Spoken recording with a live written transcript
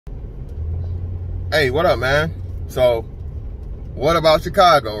Hey, what up, man? So, what about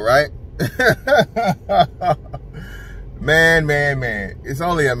Chicago, right? man. It's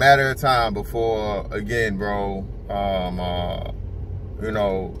only a matter of time before, again, bro, you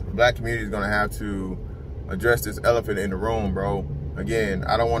know, the black community is going to have to address this elephant in the room, bro. Again,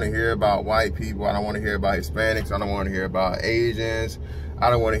 I don't want to hear about white people. I don't want to hear about Hispanics. I don't want to hear about Asians. I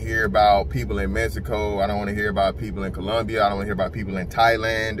don't want to hear about people in Mexico. I don't want to hear about people in Colombia. I don't want to hear about people in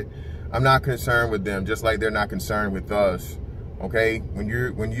Thailand. I'm not concerned with them, just like they're not concerned with us. Okay,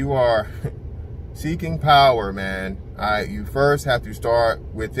 when you are seeking power, man, you first have to start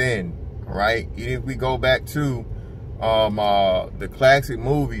within. All right, even if we go back to the classic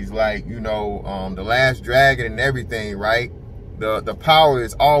movies, like, you know, The Last Dragon and everything, right? The power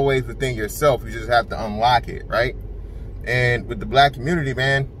is always within yourself. You just have to unlock it, right? And with the black community,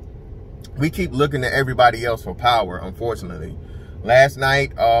 man, we keep looking to everybody else for power, unfortunately. Last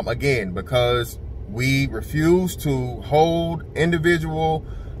night, again, because we refuse to hold individual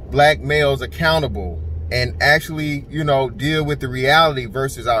black males accountable and actually, you know, deal with the reality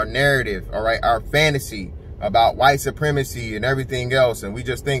versus our narrative, all right, our fantasy about white supremacy and everything else. And we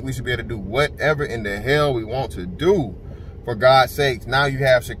just think we should be able to do whatever in the hell we want to do, for God's sakes. Now you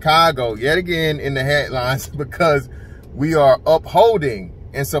have Chicago yet again in the headlines because we are upholding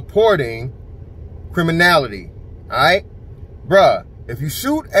and supporting criminality, all right? Bruh, if you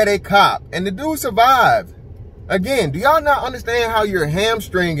shoot at a cop and the dude survived, again, do y'all not understand how you're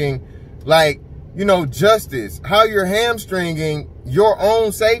hamstringing, like, you know, justice, how you're hamstringing your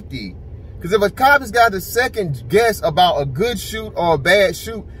own safety? Because if a cop has got the second guess about a good shoot or a bad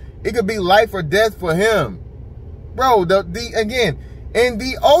shoot, it could be life or death for him. Bro, again, and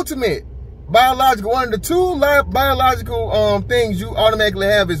the ultimate biological, one of the two biological things you automatically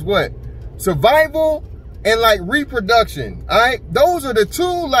have is what? Survival and like reproduction. All right, those are the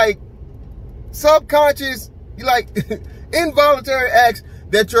two like subconscious, like involuntary acts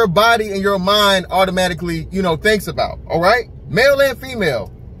that your body and your mind automatically, you know, thinks about. All right, male and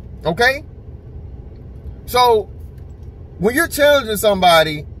female. Okay, so when you're challenging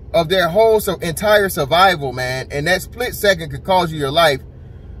somebody of their whole entire survival, man, and that split second could cost you your life,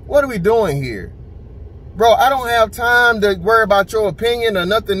 what are we doing here? Bro, I don't have time to worry about your opinion or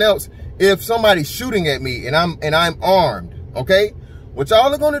nothing else if somebody's shooting at me and I'm armed, okay? What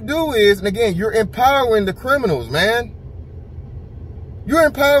y'all are gonna do is, and again, you're empowering the criminals, man. You're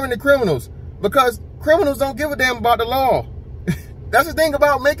empowering the criminals because criminals don't give a damn about the law. That's the thing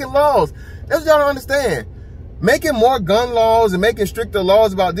about making laws. That's what y'all don't understand. Making more gun laws and making stricter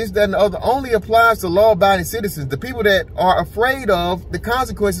laws about this, that, and the other only applies to law-abiding citizens, the people that are afraid of the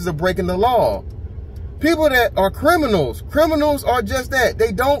consequences of breaking the law. People that are criminals are just that.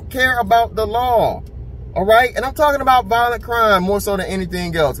 They don't care about the law, all right? And I'm talking about violent crime more so than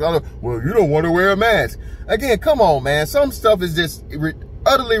anything else. Well, you don't want to wear a mask. Again, come on, man. Some stuff is just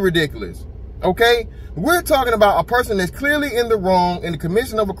utterly ridiculous, okay? We're talking about a person that's clearly in the wrong in the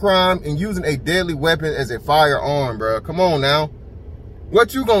commission of a crime and using a deadly weapon as a firearm, bro. Come on now.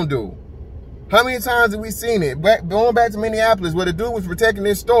 What you gonna do? How many times have we seen it? Going back to Minneapolis where the dude was protecting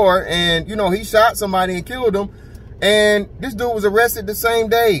his store and, you know, he shot somebody and killed him. And this dude was arrested the same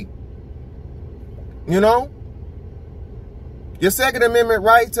day. You know? Your Second Amendment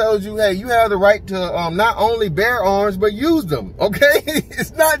right tells you, hey, you have the right to not only bear arms, but use them, okay?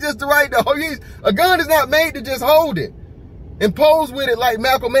 It's not just the right to hold it. A gun is not made to just hold it and pose with it like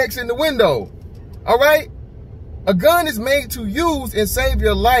Malcolm X in the window, all right? A gun is made to use and save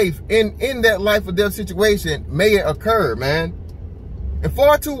your life in that life or death situation, may it occur, man. And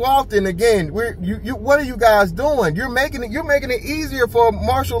far too often, again, what are you guys doing? You're making it easier for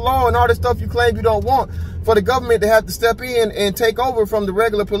martial law and all the stuff you claim you don't want for the government to have to step in and take over from the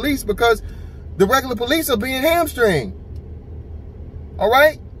regular police because the regular police are being hamstringed. All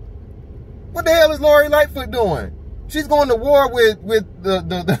right? What the hell is Lori Lightfoot doing? She's going to war with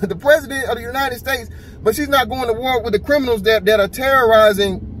the president of the United States, but she's not going to war with the criminals that are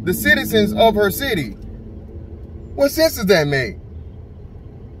terrorizing the citizens of her city. What sense does that make?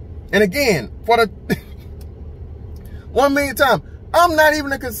 And again, for the 1 million times, I'm not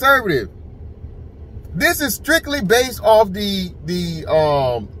even a conservative. This is strictly based off the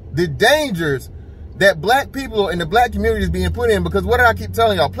dangers that black people and the black community is being put in. Because what did I keep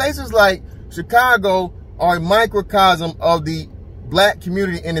telling y'all? Places like Chicago are a microcosm of the black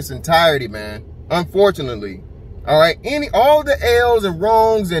community in its entirety, man. Unfortunately. All right. All the L's and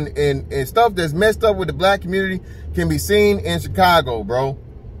wrongs and stuff that's messed up with the black community can be seen in Chicago, bro.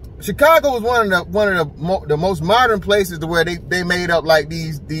 Chicago is one of the most modern places to where they made up like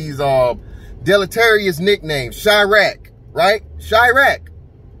these deleterious nicknames. Chirac, right? Chirac.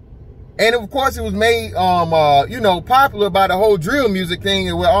 And of course it was made, you know, popular by the whole drill music thing,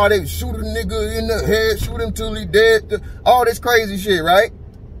 and where all they shoot a nigga in the head, shoot him till he dead, all this crazy shit, right?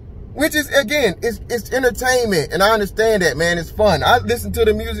 Which is, again, it's entertainment, and I understand that, man. It's fun. I listen to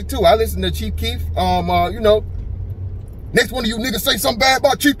the music too. I listen to Chief Keef. You know, next one of you niggas say something bad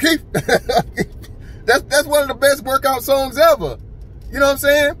about Chief Keef. That's one of the best workout songs ever. You know what I'm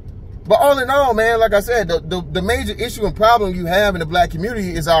saying? But all in all, man, like I said, the major issue and problem you have in the black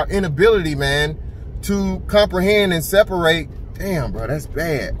community is our inability, man, to comprehend and separate. Damn, bro, that's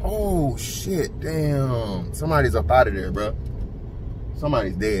bad. Oh, shit, damn. Somebody's up out of there, bro.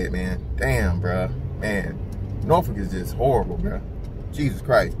 Somebody's dead, man. Damn, bro. Man, Norfolk is just horrible, bro. Jesus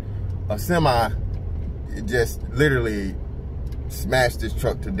Christ. A semi just literally smashed this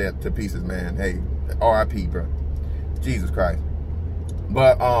truck to pieces, man. Hey, R.I.P., bro. Jesus Christ.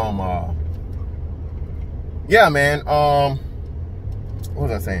 But, yeah, man, what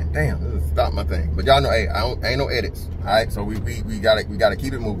was I saying? Damn, this is stop my thing. But y'all know, hey, ain't no edits, all right? So we gotta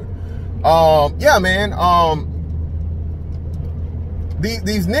keep it moving. Yeah, man,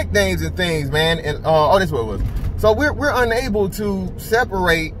 these nicknames and things, man, and, oh, this is what it was. So we're unable to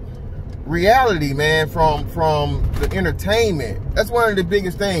separate reality, man, from the entertainment. That's one of the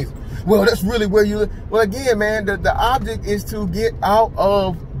biggest things. Well, that's really where you live. Well, again, man, the object is to get out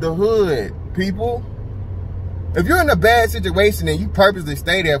of the hood, people. If you're in a bad situation and you purposely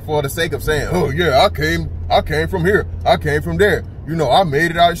stay there for the sake of saying, oh yeah, I came from here, I came from there, you know, I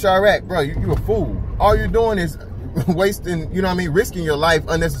made it out of Chirac, bro, you a fool. All you're doing is wasting, you know what I mean, risking your life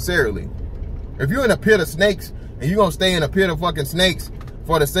unnecessarily. If you're in a pit of snakes and you're gonna stay in a pit of fucking snakes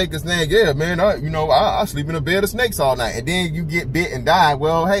for the sake of saying, yeah, man, I sleep in a bed of snakes all night, and then you get bit and die,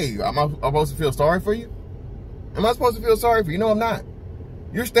 well, hey, am I supposed to feel sorry for you? Am I supposed to feel sorry for you? No, I'm not.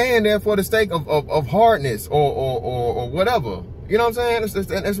 You're staying there for the sake of hardness or whatever. You know what I'm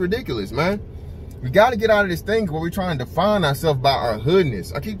saying? It's ridiculous, man. We got to get out of this thing where we're trying to define ourselves by our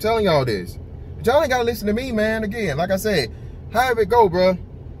hoodness. I keep telling y'all this. But y'all ain't got to listen to me, man. Again, like I said, however it go, bro.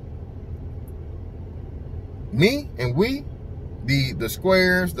 Me and we, the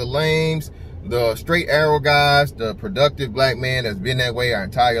squares, the lames, the straight arrow guys, the productive black man that's been that way our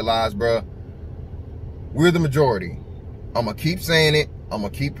entire lives, bro. We're the majority. I'm going to keep saying it. I'm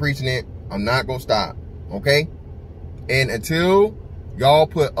going to keep preaching it. I'm not going to stop. Okay? And until y'all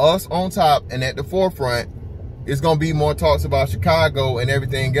put us on top and at the forefront, it's going to be more talks about Chicago and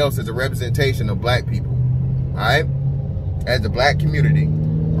everything else as a representation of black people. All right? As the black community.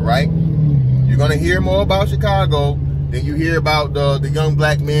 All right? You're going to hear more about Chicago than you hear about the young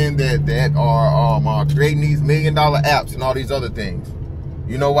black men that are creating these $1 million apps and all these other things.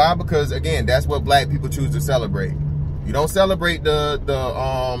 You know why? Because, again, that's what black people choose to celebrate. You don't celebrate the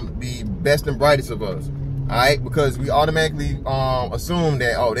best and brightest of us, all right? Because we automatically assume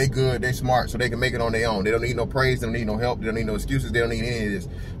that, oh, they good, they smart, so they can make it on their own. They don't need no praise, they don't need no help, they don't need no excuses, they don't need any of this.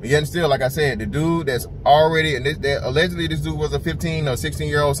 But yet still, like I said, the dude that's already, and allegedly this dude was a 15 or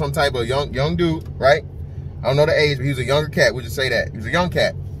 16-year-old, some type of young dude, right? I don't know the age, but he was a younger cat. We'll just say that. He was a young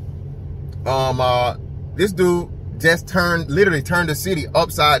cat. This dude just literally turned the city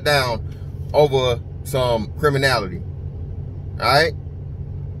upside down over some criminality. All right?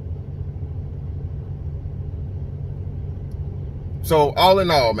 So, all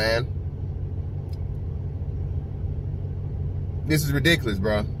in all, man, this is ridiculous,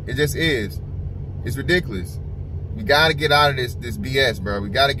 bro. It just is. It's ridiculous. We got to get out of this BS, bro. We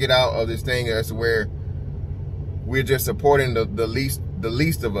got to get out of this thing as to where we're just supporting the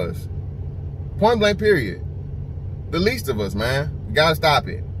least of us. Point blank, period. The least of us, man. We gotta stop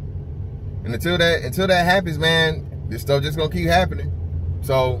it. And until that happens, man, this stuff just gonna keep happening.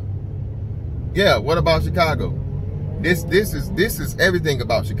 So, yeah. What about Chicago? This is everything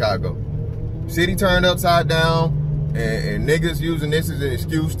about Chicago. City turned upside down, and niggas using this as an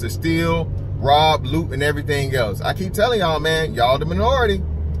excuse to steal, rob, loot, and everything else. I keep telling y'all, man, y'all the minority,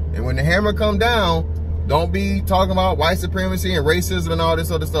 and when the hammer come down, don't be talking about white supremacy and racism and all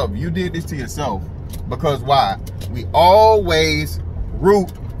this other stuff. You did this to yourself. Because why? We always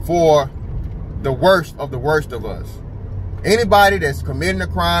root for the worst of us. Anybody that's committing a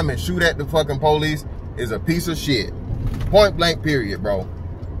crime and shoot at the fucking police is a piece of shit. Point blank, period, bro.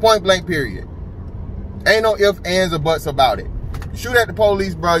 Point blank, period. Ain't no ifs, ands, or buts about it. You shoot at the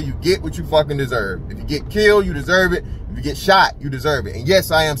police, bro, you get what you fucking deserve. If you get killed, you deserve it. If you get shot, you deserve it. And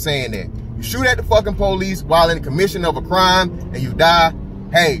yes, I am saying that. You shoot at the fucking police while in the commission of a crime and you die,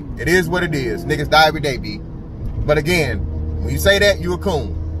 hey, it is what it is. Niggas die every day, B. But again, when you say that, you a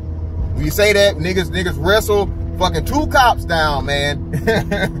coon. When you say that, niggas wrestle fucking 2 cops down, man,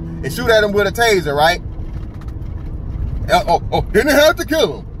 and shoot at them with a taser, right? Oh, didn't have to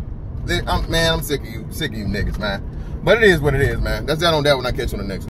kill him. Man, I'm sick of you niggas, man. But it is what it is, man. That's that on that when I catch you on the next one.